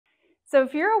So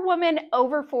if you're a woman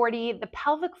over 40, the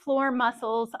pelvic floor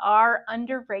muscles are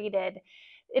underrated.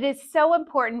 It is so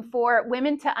important for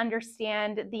women to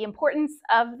understand the importance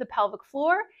of the pelvic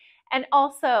floor and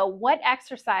also what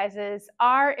exercises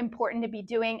are important to be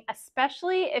doing,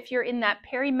 especially if you're in that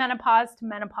perimenopause to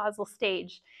menopausal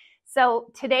stage.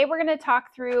 So today we're going to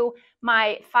talk through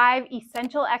my 5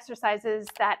 essential exercises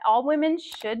that all women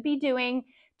should be doing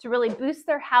to really boost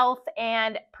their health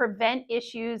and prevent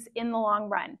issues in the long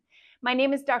run. My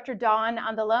name is Dr. Dawn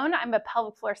Andalone. I'm a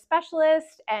pelvic floor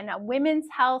specialist and a women's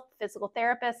health physical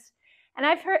therapist. And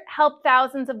I've helped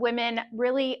thousands of women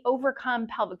really overcome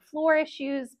pelvic floor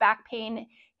issues, back pain,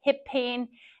 hip pain.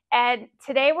 And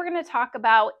today we're going to talk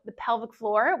about the pelvic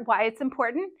floor, why it's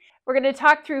important. We're going to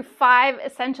talk through 5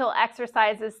 essential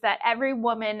exercises that every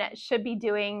woman should be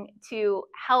doing to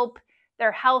help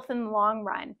their health in the long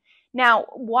run. Now,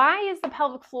 why is the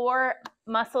pelvic floor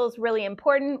muscles really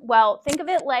important? Well, think of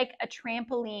it like a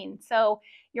trampoline. So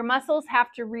your muscles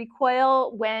have to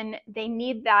recoil when they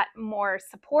need that more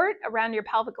support around your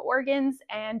pelvic organs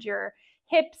and your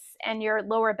hips and your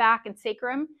lower back and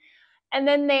sacrum. And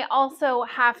then they also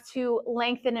have to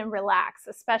lengthen and relax,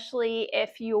 especially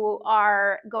if you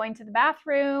are going to the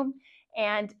bathroom,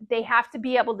 and they have to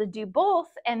be able to do both,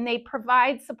 and they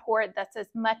provide support that's as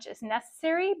much as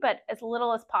necessary, but as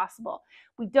little as possible.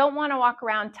 We don't want to walk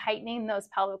around tightening those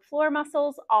pelvic floor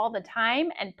muscles all the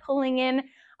time and pulling in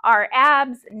our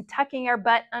abs and tucking our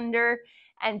butt under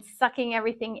and sucking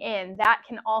everything in. That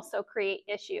can also create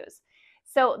issues.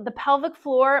 So the pelvic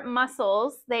floor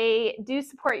muscles, they do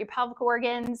support your pelvic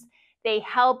organs. They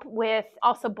help with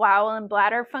also bowel and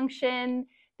bladder function.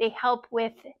 They help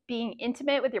with being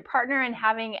intimate with your partner and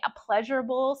having a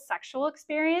pleasurable sexual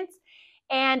experience.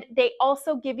 And they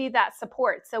also give you that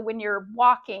support. So when you're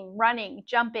walking, running,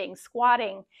 jumping,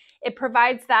 squatting, it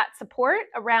provides that support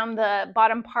around the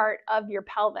bottom part of your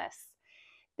pelvis.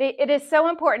 It is so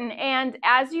important. And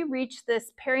as you reach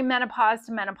this perimenopause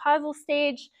to menopausal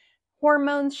stage,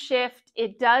 hormones shift.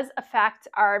 It does affect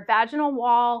our vaginal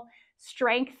wall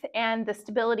strength and the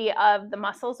stability of the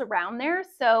muscles around there.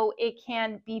 So it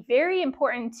can be very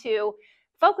important to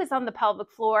focus on the pelvic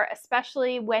floor,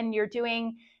 especially when you're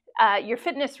doing your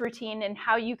fitness routine and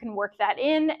how you can work that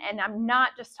in. And I'm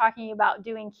not just talking about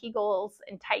doing Kegels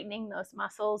and tightening those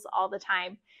muscles all the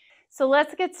time. So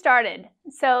let's get started.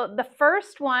 So the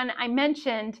first one I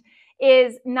mentioned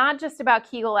is not just about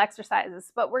Kegel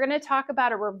exercises, but we're going to talk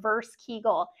about a reverse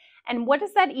Kegel. And what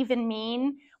does that even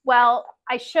mean? Well,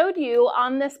 I showed you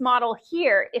on this model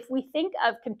here, if we think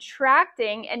of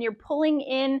contracting and you're pulling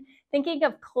in, thinking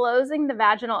of closing the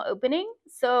vaginal opening.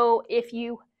 So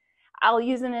I'll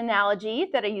use an analogy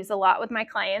that I use a lot with my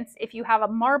clients. If you have a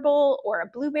marble or a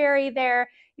blueberry there,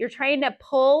 you're trying to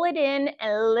pull it in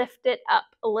and lift it up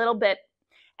a little bit.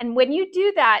 And when you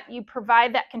do that, you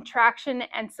provide that contraction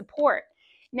and support.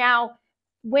 Now,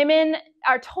 women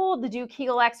are told to do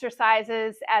Kegel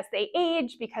exercises as they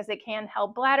age because it can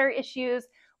help bladder issues.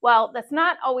 Well, that's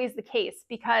not always the case,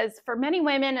 because for many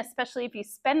women, especially if you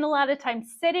spend a lot of time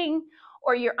sitting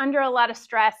or you're under a lot of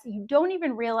stress, you don't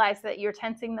even realize that you're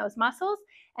tensing those muscles,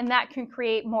 and that can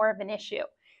create more of an issue.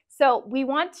 So we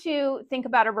want to think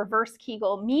about a reverse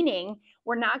Kegel, meaning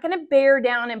we're not going to bear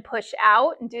down and push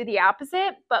out and do the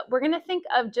opposite, but we're going to think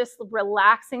of just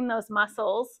relaxing those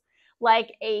muscles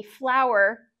like a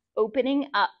flower opening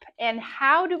up. And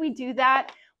how do we do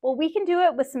that? Well, we can do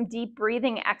it with some deep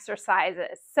breathing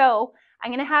exercises. So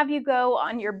I'm going to have you go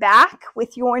on your back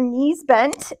with your knees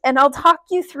bent, and I'll talk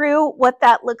you through what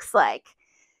that looks like.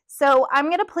 So I'm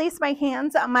going to place my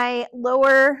hands on my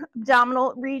lower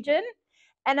abdominal region,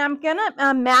 and I'm going to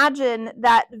imagine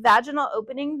that vaginal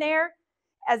opening there.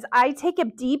 As I take a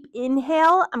deep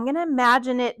inhale, I'm going to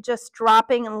imagine it just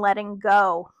dropping and letting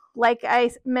go. Like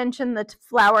I mentioned, the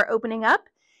flower opening up.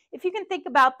 If you can think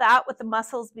about that with the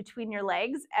muscles between your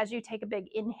legs as you take a big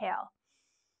inhale.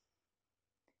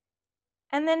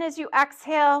 And then as you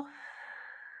exhale,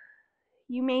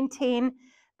 you maintain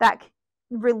that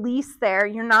release there.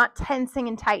 You're not tensing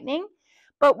and tightening,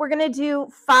 but we're going to do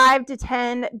 5 to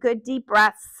 10 good deep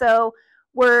breaths. So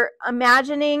we're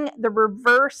imagining the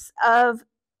reverse of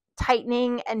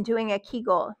tightening and doing a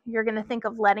Kegel. You're going to think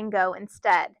of letting go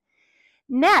instead.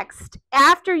 Next,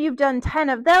 after you've done 10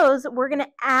 of those, we're going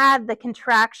to add the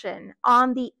contraction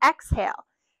on the exhale.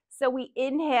 So we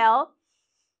inhale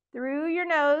through your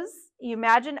nose. You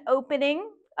imagine opening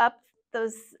up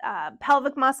those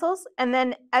pelvic muscles. And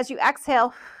then as you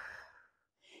exhale,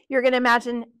 you're going to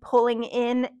imagine pulling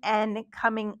in and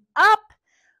coming up,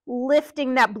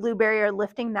 lifting that blueberry or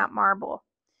lifting that marble.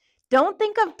 Don't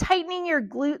think of tightening your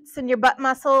glutes and your butt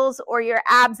muscles or your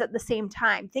abs at the same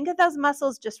time. Think of those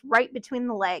muscles just right between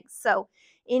the legs. So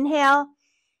inhale,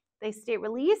 they stay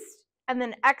released, and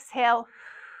then exhale.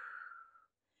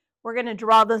 We're going to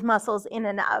draw those muscles in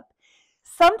and up.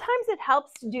 Sometimes it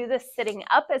helps to do this sitting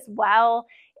up as well.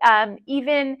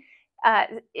 Even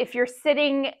if you're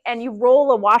sitting and you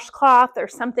roll a washcloth or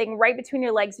something right between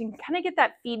your legs, you can kind of get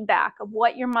that feedback of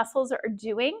what your muscles are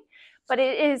doing. But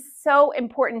it is so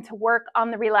important to work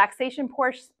on the relaxation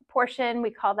portion.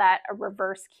 We call that a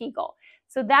reverse Kegel.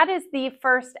 So that is the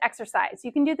first exercise.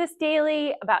 You can do this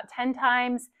daily, about 10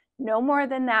 times, no more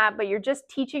than that, but you're just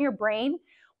teaching your brain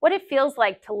what it feels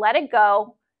like to let it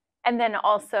go and then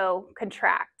also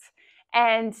contract.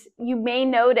 And you may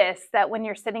notice that when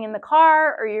you're sitting in the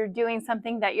car or you're doing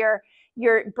something that your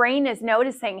brain is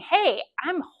noticing, hey,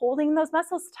 I'm holding those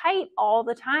muscles tight all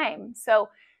the time. So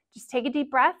just take a deep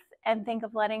breath and think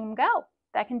of letting them go.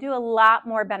 That can do a lot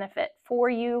more benefit for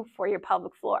you, for your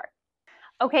pelvic floor.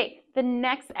 Okay, the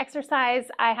next exercise,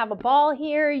 I have a ball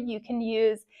here. You can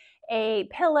use a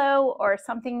pillow or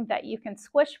something that you can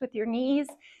squish with your knees.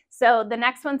 So the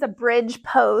next one's a bridge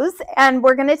pose, and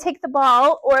we're gonna take the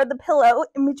ball or the pillow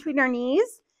in between our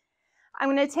knees. I'm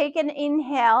gonna take an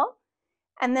inhale,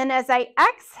 and then as I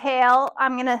exhale,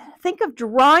 I'm gonna think of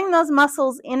drawing those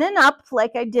muscles in and up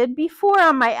like I did before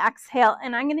on my exhale,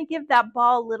 and I'm gonna give that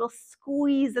ball a little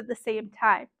squeeze at the same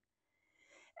time.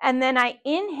 And then I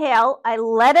inhale, I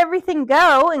let everything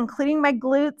go, including my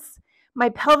glutes, my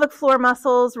pelvic floor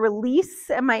muscles release,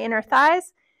 and my inner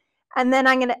thighs. And then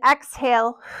I'm going to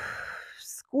exhale,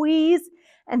 squeeze,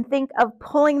 and think of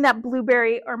pulling that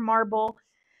blueberry or marble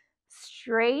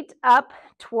straight up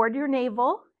toward your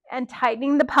navel and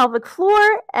tightening the pelvic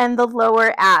floor and the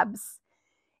lower abs.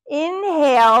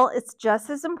 Inhale, it's just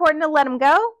as important to let them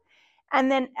go. And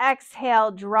then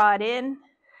exhale, draw it in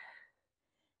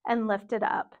and lift it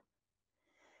up.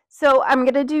 So I'm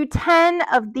going to do 10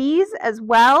 of these as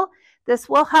well. This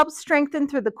will help strengthen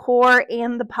through the core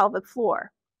and the pelvic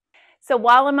floor. So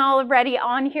while I'm already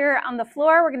on here on the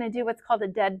floor, we're going to do what's called a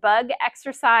dead bug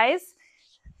exercise.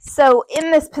 So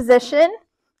in this position,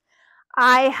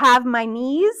 I have my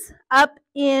knees up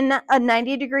in a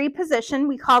 90-degree position.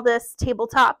 We call this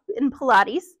tabletop in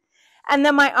Pilates. And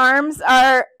then my arms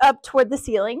are up toward the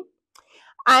ceiling.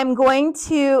 I'm going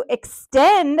to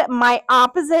extend my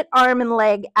opposite arm and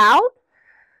leg out,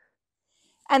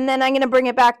 and then I'm going to bring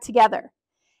it back together.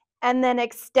 And then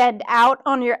extend out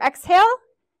on your exhale,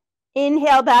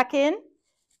 inhale back in,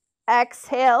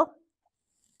 exhale,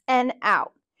 and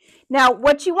out. Now,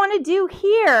 what you want to do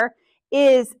here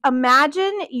is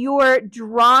imagine you're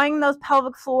drawing those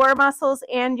pelvic floor muscles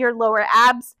and your lower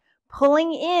abs,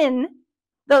 pulling in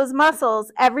those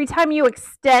muscles every time you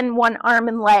extend one arm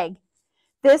and leg.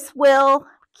 This will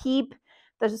keep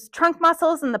the trunk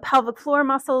muscles and the pelvic floor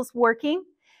muscles working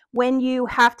when you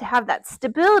have to have that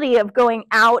stability of going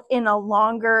out in a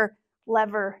longer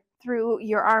lever through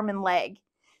your arm and leg.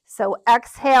 So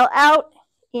exhale out,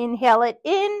 inhale it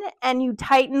in, and you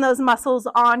tighten those muscles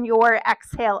on your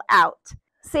exhale out.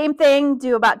 Same thing,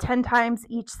 do about 10 times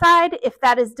each side. If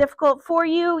that is difficult for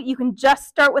you, you can just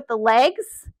start with the legs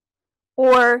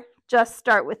or just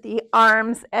start with the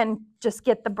arms and just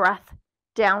get the breath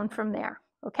down from there,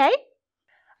 okay?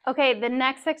 Okay, the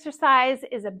next exercise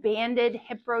is a banded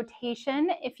hip rotation.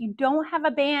 If you don't have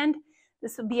a band,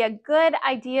 this would be a good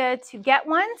idea to get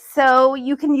one. So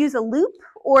you can use a loop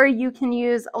or you can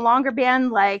use a longer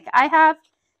band like I have.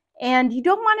 And you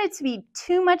don't want it to be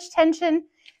too much tension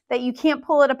that you can't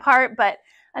pull it apart, but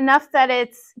enough that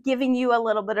it's giving you a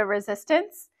little bit of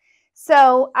resistance.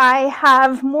 So I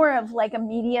have more of like a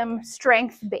medium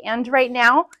strength band right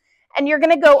now. And you're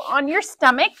going to go on your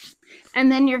stomach,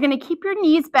 and then you're going to keep your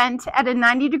knees bent at a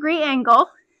 90-degree angle.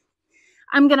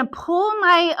 I'm going to pull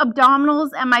my abdominals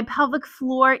and my pelvic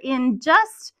floor in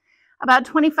just about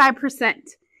 25%.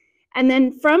 And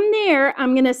then from there,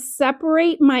 I'm going to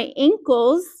separate my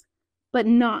ankles, but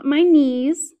not my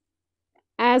knees.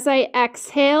 As I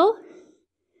exhale,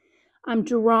 I'm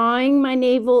drawing my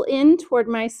navel in toward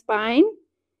my spine,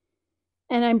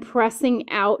 and I'm pressing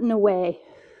out and away.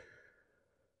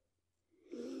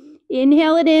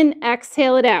 Inhale it in,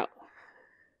 exhale it out.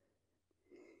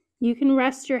 You can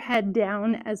rest your head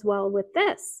down as well with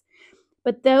this.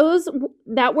 But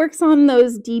that works on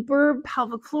those deeper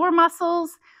pelvic floor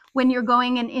muscles when you're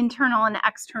going an internal and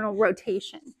external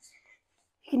rotation.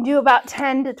 You can do about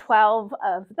 10 to 12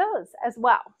 of those as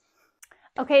well.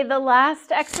 Okay, the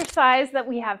last exercise that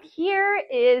we have here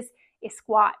is a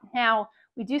squat. Now,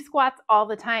 we do squats all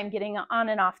the time, getting on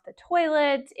and off the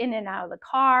toilet, in and out of the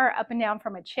car, up and down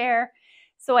from a chair.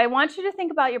 So I want you to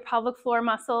think about your pelvic floor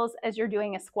muscles as you're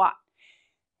doing a squat.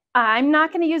 I'm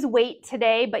not going to use weight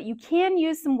today, but you can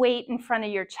use some weight in front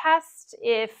of your chest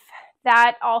if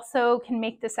that also can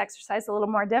make this exercise a little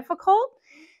more difficult.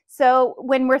 So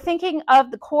when we're thinking of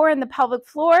the core and the pelvic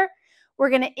floor, we're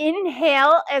going to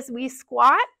inhale as we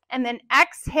squat and then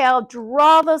exhale,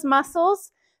 draw those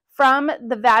muscles from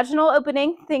the vaginal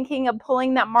opening, thinking of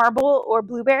pulling that marble or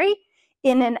blueberry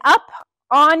in and up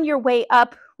on your way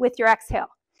up with your exhale.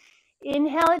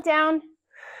 Inhale it down,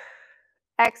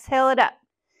 exhale it up.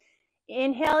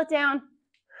 Inhale it down,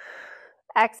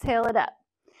 exhale it up.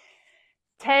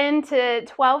 10 to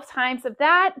 12 times of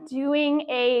that doing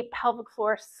a pelvic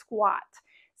floor squat.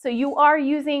 So you are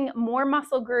using more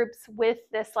muscle groups with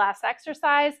this last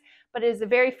exercise, but it is a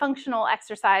very functional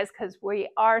exercise because we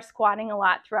are squatting a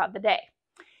lot throughout the day.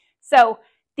 So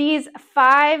these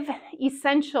 5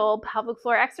 essential pelvic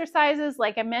floor exercises,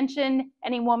 like I mentioned,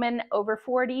 any woman over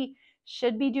 40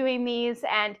 should be doing these.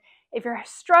 And if you're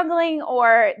struggling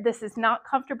or this is not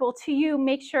comfortable to you,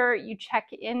 make sure you check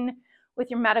in with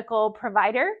your medical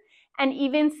provider. And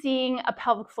even seeing a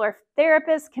pelvic floor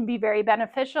therapist can be very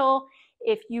beneficial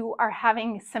if you are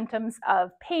having symptoms of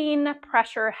pain,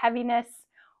 pressure, heaviness,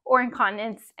 or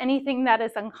incontinence, anything that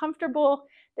is uncomfortable,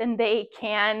 then they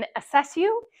can assess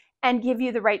you and give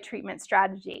you the right treatment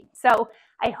strategy. So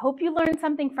I hope you learned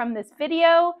something from this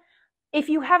video. If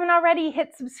you haven't already,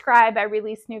 hit subscribe. I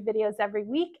release new videos every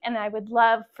week, and I would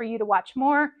love for you to watch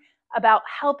more about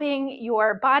helping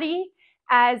your body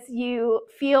as you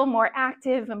feel more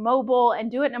active and mobile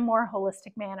and do it in a more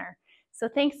holistic manner. So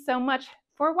thanks so much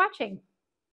for watching.